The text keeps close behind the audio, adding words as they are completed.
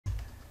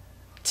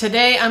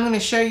Today I'm going to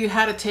show you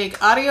how to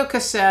take audio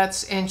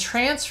cassettes and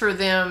transfer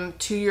them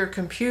to your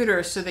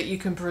computer so that you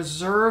can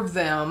preserve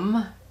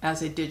them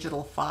as a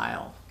digital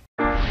file.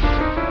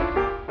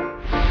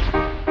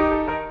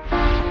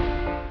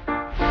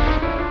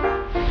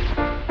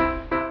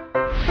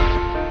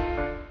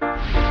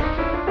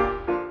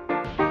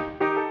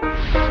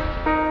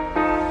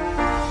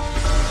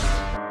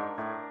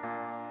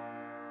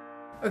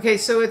 Okay,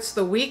 so it's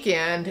the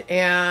weekend,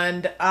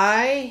 and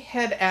I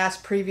had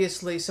asked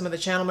previously some of the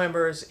channel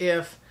members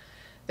if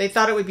they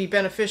thought it would be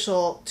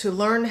beneficial to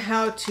learn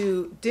how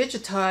to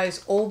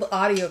digitize old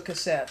audio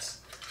cassettes.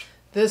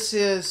 This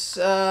is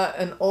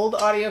an old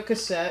audio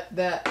cassette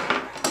that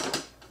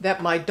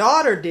my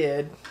daughter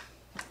did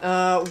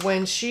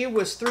when she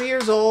was 3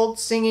 years old,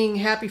 singing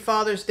Happy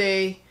Father's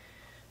Day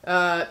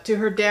to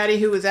her daddy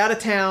who was out of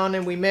town,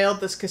 and we mailed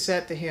this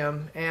cassette to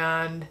him.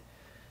 And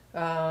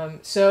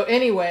so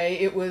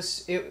anyway,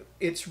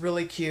 it's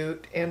really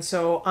cute, and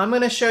so I'm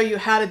going to show you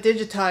how to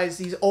digitize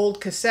these old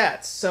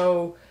cassettes.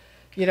 So,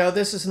 you know,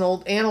 this is an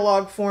old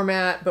analog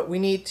format, but we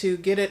need to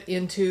get it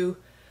into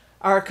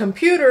our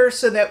computer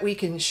so that we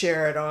can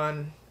share it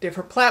on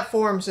different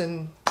platforms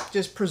and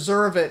just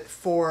preserve it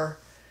forever,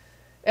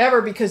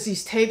 because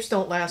these tapes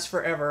don't last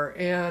forever.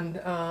 And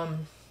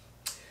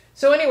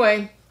so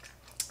anyway,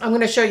 I'm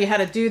going to show you how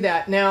to do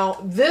that. Now,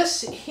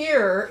 this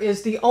here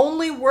is the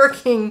only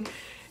working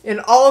in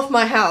all of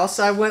my house.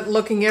 I went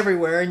looking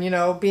everywhere, and you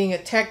know, being a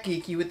tech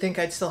geek, you would think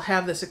I'd still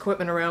have this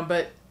equipment around,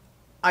 but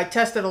I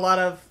tested a lot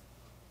of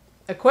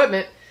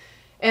equipment,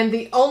 and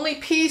the only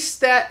piece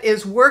that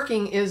is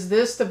working is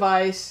this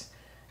device.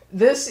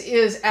 This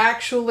is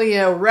actually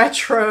a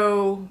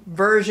retro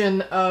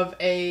version of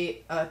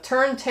a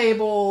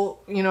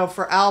turntable, you know,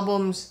 for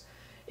albums.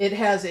 It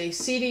has a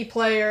CD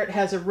player, it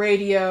has a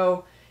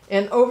radio,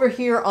 and over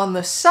here on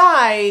the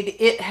side,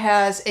 it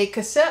has a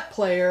cassette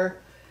player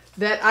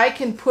that I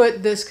can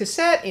put this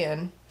cassette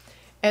in.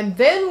 And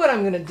then what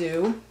I'm going to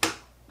do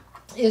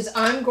is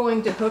I'm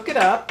going to hook it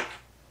up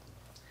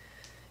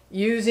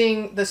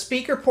using the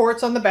speaker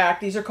ports on the back.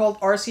 These are called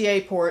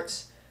RCA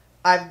ports.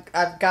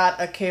 I've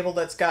got a cable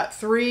that's got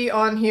 3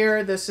 on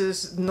here. This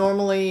is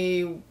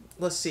normally,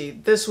 let's see,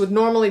 this would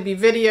normally be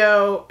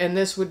video, and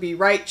this would be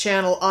right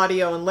channel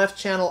audio and left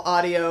channel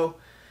audio.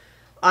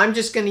 I'm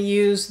just going to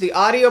use the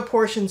audio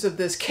portions of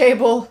this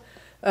cable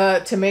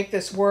to make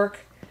this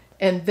work.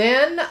 And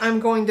then I'm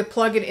going to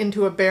plug it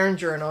into a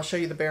Behringer, and I'll show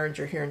you the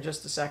Behringer here in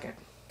just a second.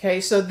 Okay,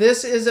 so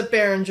this is a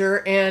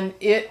Behringer, and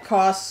it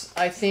costs,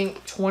 I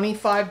think,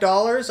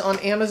 $25 on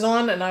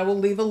Amazon, and I will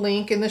leave a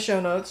link in the show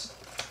notes.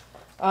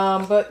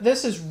 But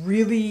this is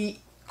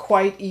really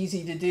quite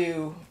easy to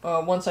do.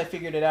 Once I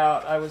figured it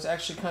out, I was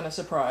actually kind of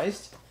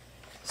surprised.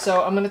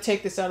 So I'm going to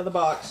take this out of the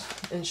box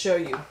and show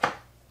you.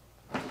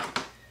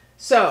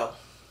 So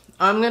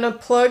I'm going to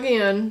plug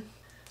in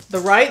the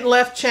right and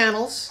left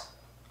channels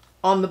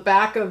on the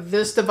back of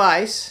this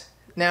device.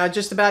 Now,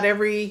 just about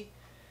every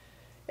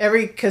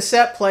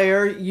cassette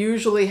player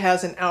usually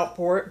has an out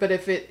port, but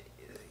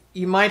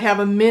you might have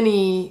a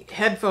mini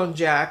headphone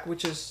jack,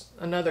 which is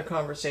another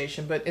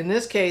conversation. But in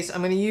this case,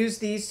 I'm going to use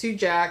these 2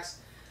 jacks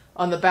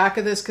on the back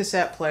of this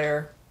cassette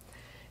player.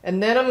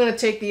 And then I'm going to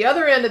take the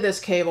other end of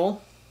this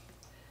cable,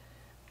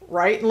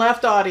 right and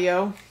left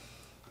audio,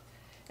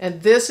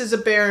 and this is a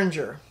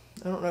Behringer.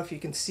 I don't know if you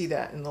can see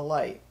that in the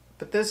light,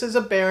 but this is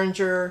a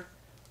Behringer.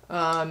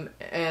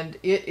 And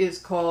it is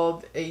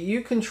called a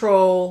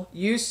U-Control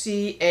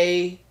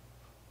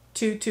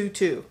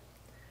UCA222.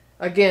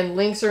 Again,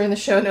 links are in the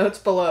show notes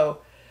below.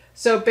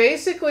 So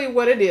basically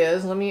what it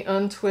is, let me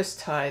untwist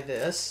tie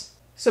this.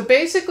 So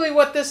basically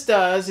what this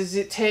does is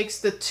it takes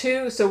the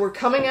 2, so we're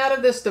coming out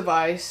of this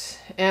device,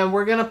 and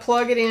we're going to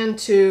plug it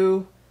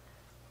into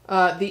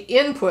the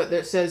input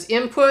that says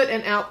input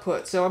and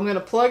output. So I'm going to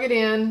plug it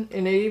in,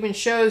 and it even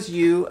shows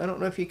you, I don't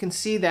know if you can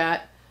see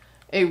that,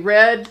 a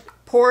red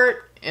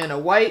port and a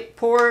white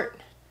port.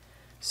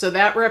 So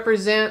that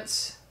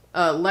represents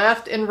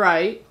left and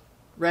right,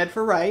 red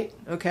for right,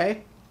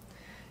 okay?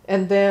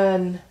 And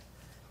then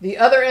the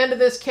other end of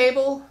this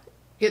cable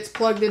gets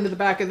plugged into the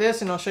back of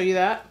this, and I'll show you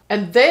that.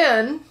 And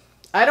then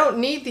I don't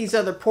need these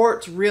other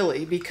ports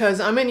really, because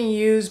I'm going to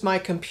use my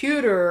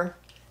computer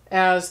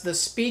as the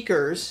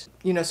speakers,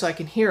 you know, so I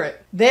can hear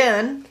it.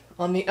 Then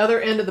on the other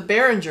end of the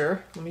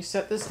Behringer, let me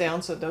set this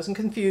down so it doesn't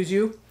confuse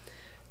you.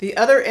 The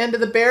other end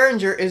of the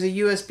Behringer is a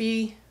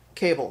USB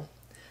cable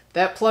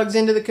that plugs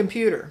into the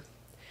computer.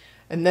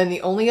 And then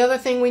the only other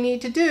thing we need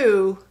to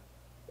do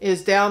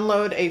is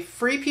download a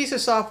free piece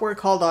of software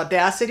called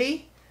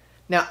Audacity.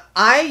 Now,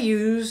 I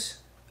use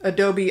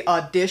Adobe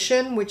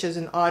Audition, which is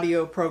an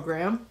audio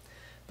program,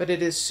 but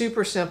it is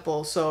super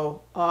simple.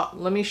 So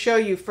let me show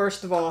you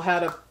first of all how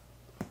to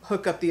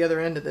hook up the other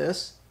end of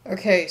this.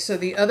 Okay, so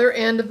the other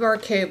end of our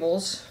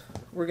cables,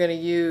 we're going to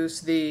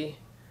use the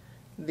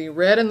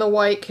red and the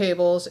white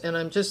cables, and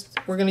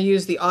we're going to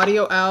use the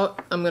audio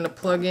out. I'm going to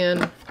plug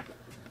in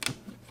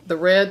the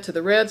red to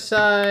the red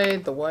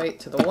side, the white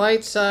to the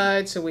white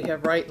side, so we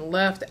have right and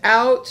left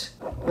out.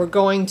 We're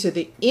going to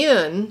the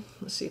in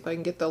let's see if I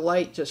can get the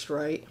light just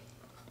right.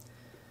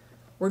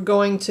 We're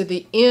going to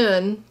the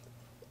in,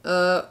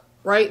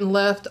 right and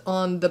left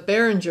on the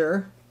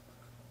Behringer,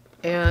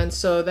 and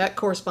so that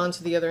corresponds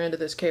to the other end of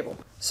this cable.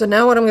 So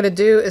now what I'm going to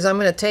do is I'm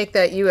going to take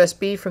that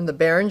USB from the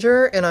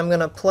Behringer and I'm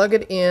going to plug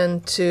it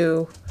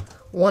into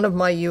one of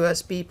my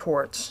USB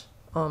ports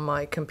on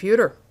my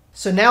computer.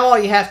 So now all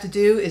you have to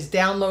do is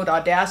download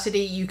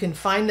Audacity. You can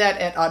find that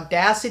at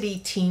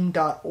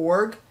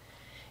audacityteam.org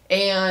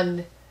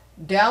and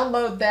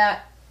download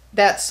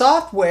that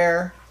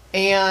software,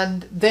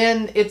 and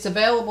then it's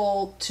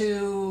available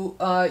to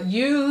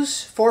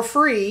use for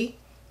free,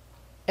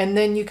 and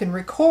then you can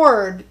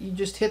record. You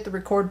just hit the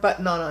record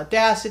button on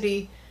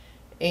Audacity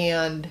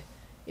and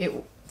it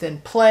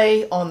then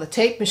play on the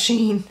tape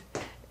machine,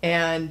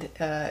 and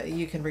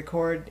you can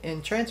record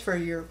and transfer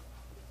your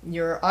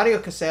audio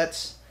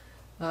cassettes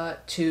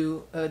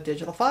to a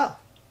digital file.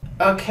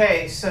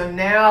 Okay, so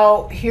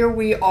now here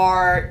we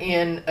are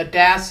in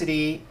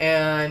Audacity,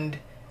 and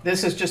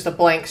this is just a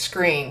blank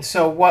screen.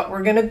 So what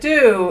we're going to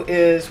do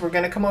is we're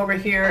going to come over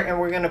here and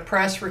we're going to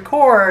press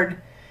record,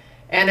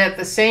 and at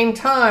the same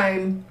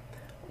time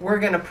we're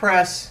going to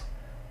press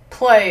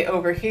play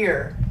over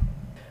here.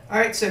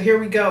 Alright, so here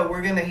we go.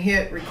 We're going to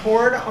hit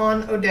record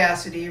on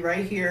Audacity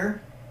right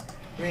here.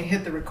 We're going to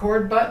hit the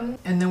record button,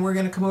 and then we're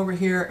going to come over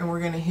here and we're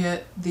going to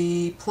hit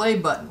the play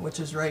button, which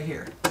is right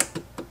here.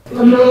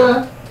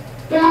 Mama,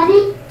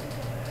 Daddy,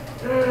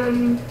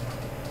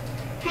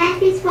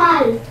 happy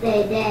Father's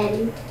Day,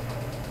 Daddy.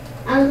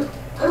 I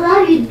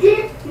love you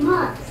this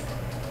much.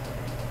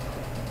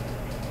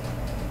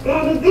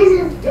 Daddy, this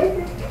is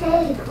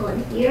Katie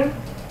calling here.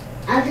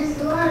 I just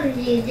love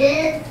you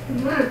this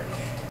much.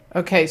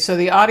 Okay, so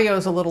the audio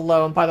is a little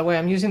low, and by the way,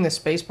 I'm using the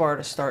space bar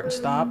to start and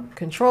stop.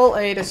 Control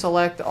A to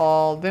select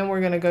all, then we're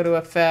going to go to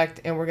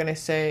Effect, and we're going to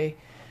say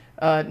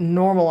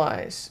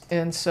Normalize.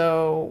 And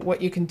so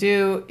what you can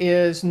do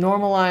is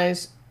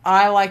normalize.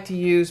 I like to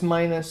use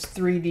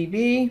 -3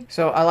 dB,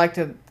 so I like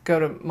to go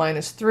to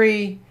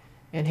 -3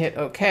 and hit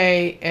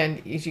OK,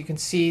 and as you can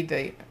see,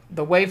 the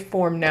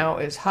waveform now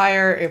is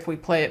higher. If we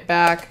play it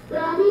back,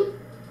 Daddy,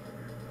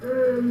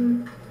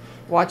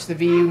 watch the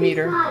VU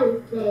meter. Happy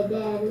Father's Day,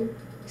 Daddy.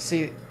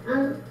 See,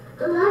 I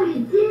love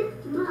you this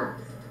much.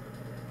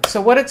 so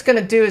what it's going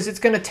to do is it's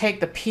going to take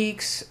the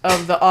peaks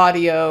of the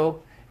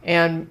audio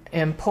and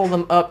pull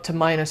them up to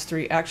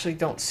 -3. Actually,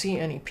 don't see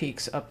any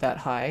peaks up that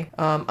high.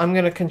 I'm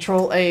going to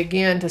Control A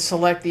again to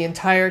select the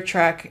entire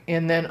track,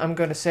 and then I'm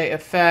going to say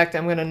Effect.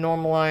 I'm going to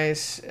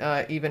normalize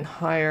even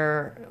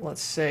higher.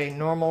 Let's say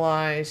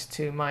normalize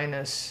to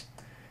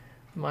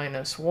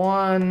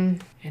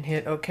 -1 and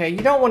hit OK.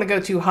 You don't want to go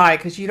too high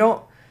because you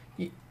don't.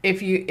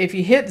 If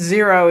you hit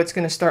 0, it's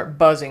going to start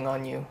buzzing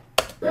on you.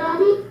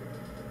 Daddy,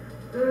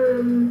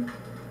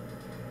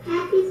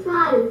 happy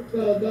Father's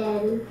Day,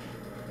 Daddy.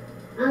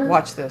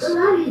 Watch this. I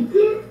love you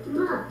this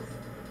much.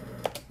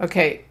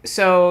 Okay,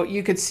 so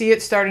you could see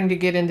it starting to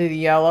get into the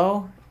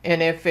yellow,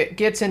 and if it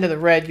gets into the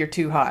red, you're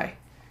too high.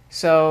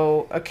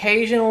 So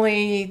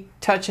occasionally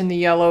touching the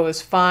yellow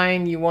is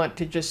fine. You want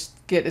to just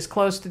get as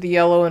close to the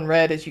yellow and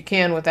red as you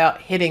can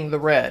without hitting the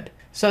red.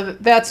 So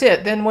that's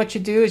it. Then what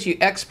you do is you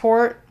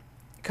export.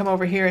 Come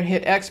over here and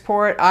hit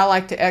export. I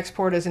like to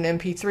export as an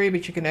MP3,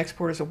 but you can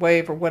export as a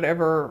WAV or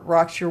whatever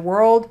rocks your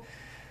world.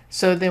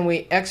 So then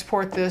we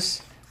export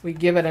this. We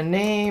give it a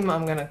name.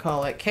 I'm going to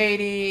call it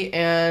Katie,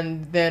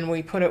 and then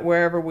we put it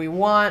wherever we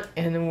want,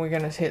 and then we're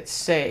going to hit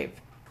save.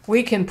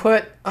 We can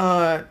put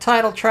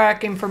title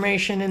track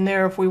information in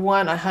there if we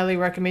want. I highly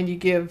recommend you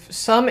give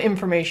some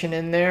information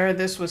in there.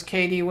 This was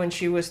Katie when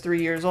she was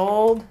 3 years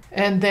old,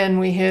 and then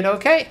we hit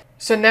OK.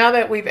 So now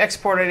that we've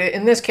exported it,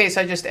 in this case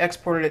I just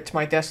exported it to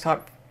my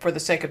desktop for the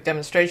sake of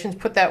demonstrations.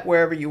 Put that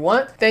wherever you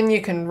want. Then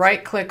you can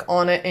right click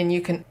on it and you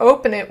can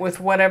open it with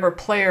whatever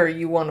player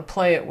you want to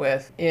play it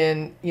with.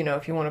 In, you know,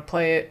 if you want to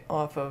play it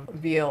off of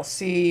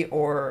VLC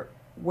or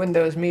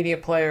Windows Media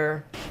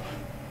Player.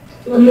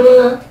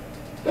 Mama,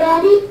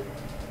 Daddy,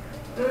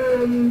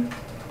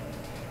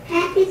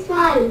 happy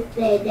Father's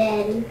Day,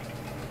 Daddy.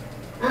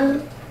 I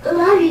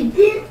love you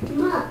this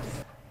much.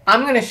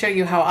 I'm going to show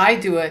you how I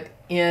do it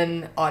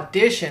in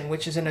Audition,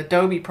 which is an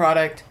Adobe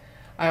product.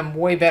 I'm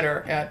way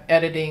better at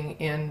editing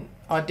in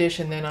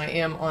Audition than I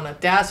am on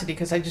Audacity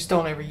because I just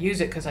don't ever use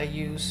it because I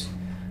use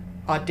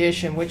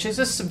Audition, which is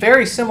a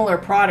very similar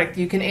product.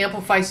 You can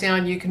amplify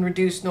sound, you can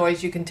reduce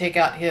noise, you can take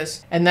out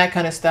hiss, and that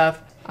kind of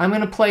stuff. I'm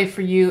going to play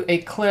for you a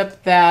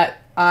clip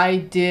that I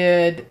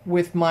did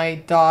with my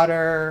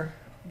daughter,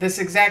 this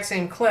exact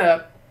same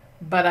clip,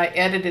 but I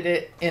edited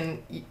it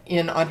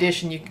in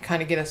Audition. You can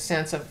kind of get a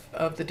sense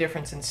of the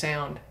difference in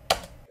sound.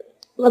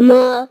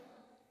 Mama,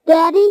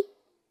 Daddy,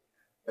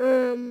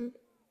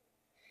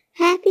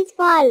 happy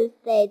Father's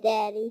Day,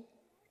 Daddy.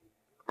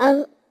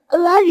 I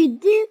love you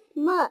this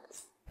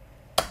much.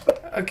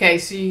 Okay,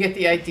 so you get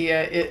the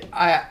idea.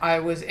 I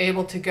was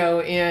able to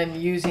go in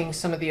using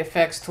some of the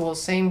effects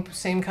tools. Same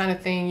kind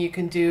of thing. You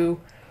can do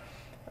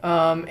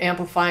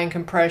amplifying,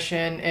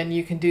 compression, and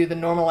you can do the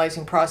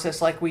normalizing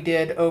process like we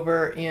did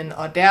over in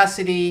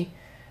Audacity.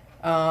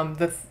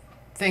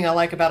 thing I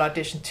like about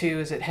Audition 2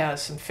 is it has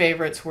some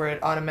favorites where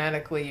it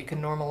automatically, you can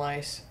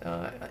normalize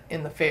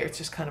in the favorites. It's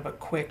just kind of a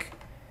quick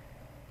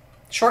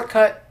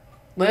shortcut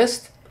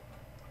list.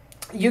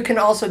 You can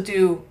also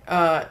do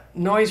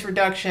noise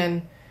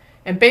reduction,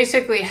 and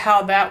basically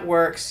how that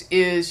works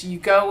is you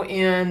go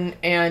in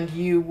and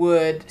you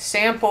would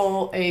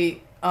sample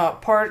a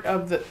part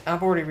of the,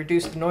 I've already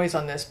reduced the noise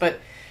on this, but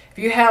if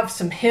you have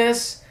some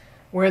hiss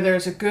where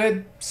there's a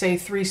good, say,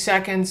 3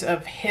 seconds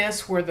of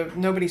hiss where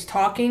nobody's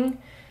talking,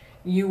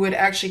 you would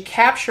actually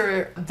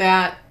capture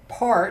that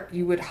part,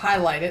 you would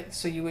highlight it.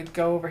 So you would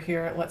go over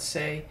here, let's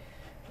see,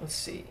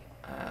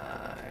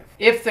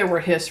 if there were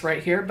hiss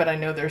right here, but I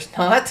know there's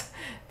not.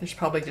 There's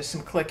probably just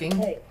some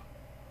clicking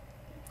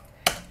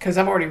because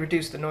I've already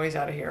reduced the noise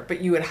out of here.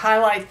 But you would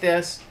highlight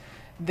this,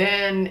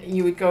 then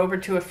you would go over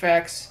to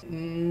Effects,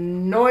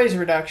 Noise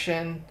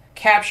Reduction,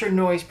 Capture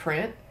Noise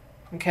Print,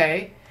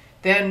 okay?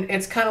 Then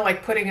it's kind of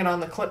like putting it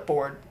on the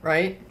clipboard,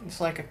 right? It's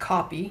like a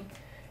copy.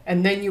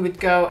 And then you would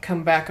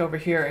come back over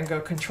here and go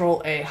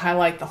Control A,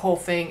 highlight the whole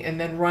thing, and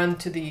then run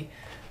to the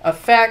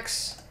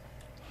Effects,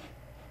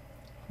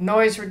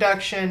 Noise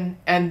Reduction,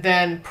 and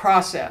then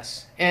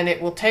Process. And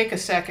it will take a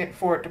second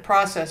for it to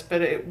process,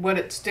 but what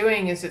it's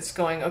doing is it's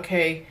going,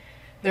 okay,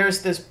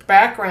 there's this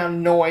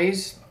background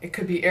noise. It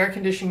could be air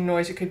conditioning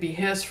noise, it could be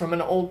hiss from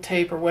an old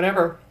tape or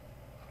whatever.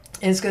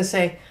 And it's going to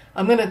say,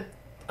 I'm going to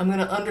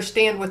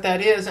understand what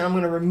that is, and I'm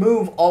going to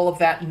remove all of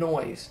that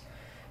noise.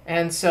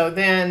 And so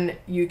then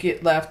you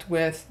get left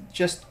with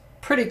just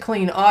pretty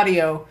clean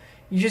audio.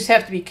 You just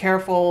have to be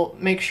careful,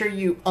 make sure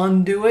you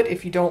undo it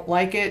if you don't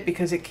like it,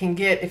 because it can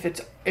get, if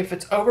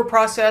it's over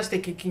processed,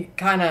 it can get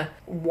kind of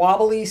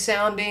wobbly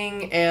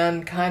sounding,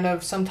 and kind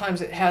of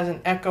sometimes it has an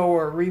echo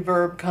or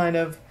reverb kind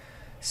of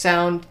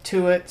sound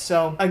to it.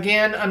 So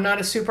again, I'm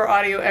not a super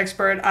audio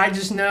expert. I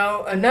just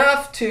know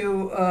enough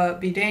to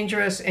be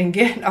dangerous and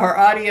get our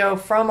audio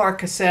from our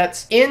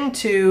cassettes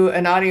into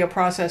an audio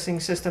processing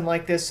system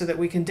like this so that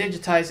we can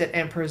digitize it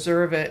and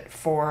preserve it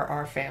for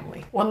our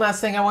family. One last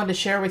thing I wanted to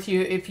share with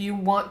you, if you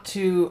want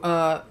to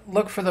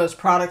look for those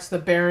products, the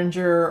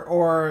Behringer,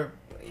 or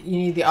you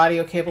need the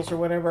audio cables or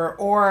whatever,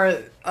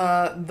 or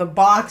the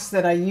box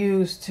that I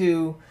use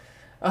to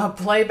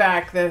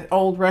playback, the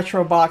old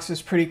retro box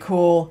is pretty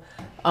cool.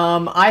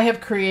 I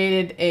have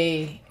created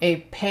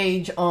a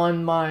page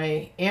on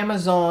my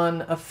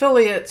Amazon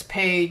affiliates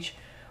page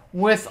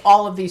with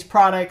all of these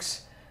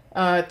products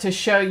to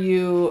show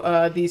you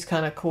these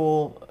kind of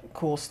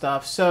cool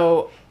stuff.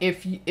 So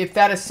if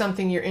that is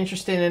something you're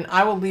interested in,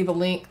 I will leave a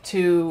link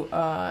to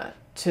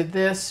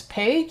this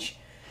page,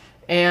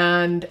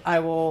 and I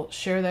will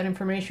share that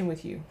information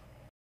with you.